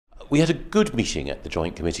We had a good meeting at the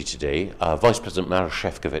Joint Committee today. Vice President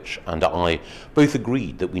Maroš and I both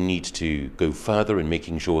agreed that we need to go further in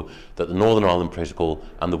making sure that the Northern Ireland Protocol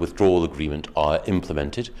and the withdrawal agreement are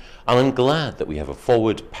implemented. And I'm glad that we have a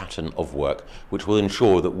forward pattern of work which will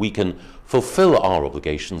ensure that we can fulfil our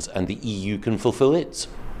obligations and the EU can fulfil its.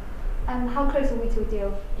 How close are we to a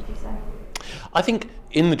deal, would you say? I think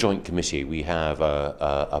in the Joint Committee we have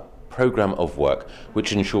a programme of work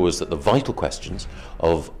which ensures that the vital questions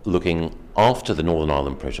of looking after the Northern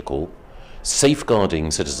Ireland Protocol, safeguarding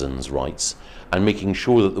citizens' rights and making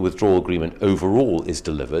sure that the withdrawal agreement overall is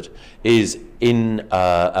delivered is in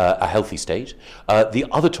a healthy state. The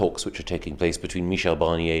other talks which are taking place between Michel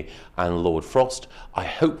Barnier and Lord Frost I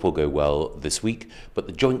hope will go well this week, but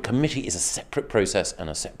the Joint Committee is a separate process and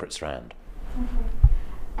a separate strand. Okay.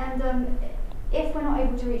 And if we're not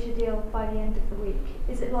able to reach a deal by the end of the week,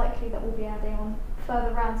 is it likely that we'll be adding on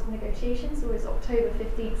further rounds of negotiations, or is October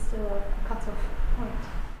 15th still a cut-off point?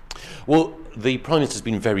 Well, the Prime Minister has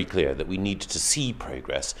been very clear that we need to see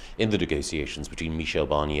progress in the negotiations between Michel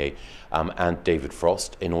Barnier and David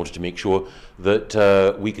Frost in order to make sure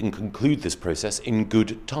that we can conclude this process in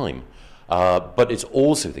good time. But it's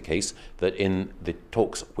also the case that in the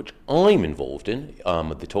talks which I'm involved in,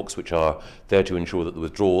 the talks which are there to ensure that the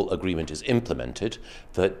withdrawal agreement is implemented,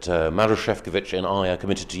 that Maroš and I are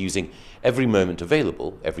committed to using every moment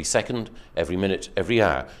available, every second, every minute, every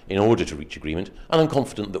hour, in order to reach agreement, and I'm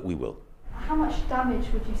confident that we will. How much damage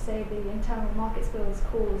would you say the internal markets bill has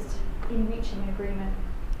caused in reaching an agreement?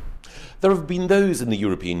 There have been those in the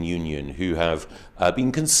European Union who have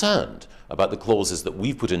been concerned about the clauses that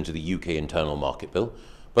we've put into the UK internal market bill,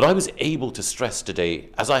 but I was able to stress today,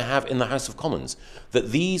 as I have in the House of Commons,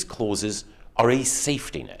 that these clauses are a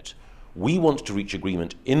safety net. We want to reach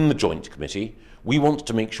agreement in the Joint Committee. We want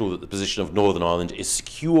to make sure that the position of Northern Ireland is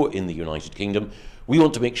secure in the United Kingdom. We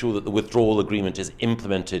want to make sure that the withdrawal agreement is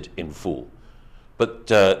implemented in full. But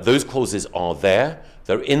those clauses are there.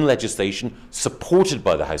 They're in legislation supported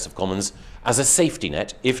by the House of Commons as a safety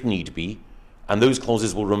net, if need be, and those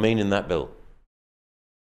clauses will remain in that bill.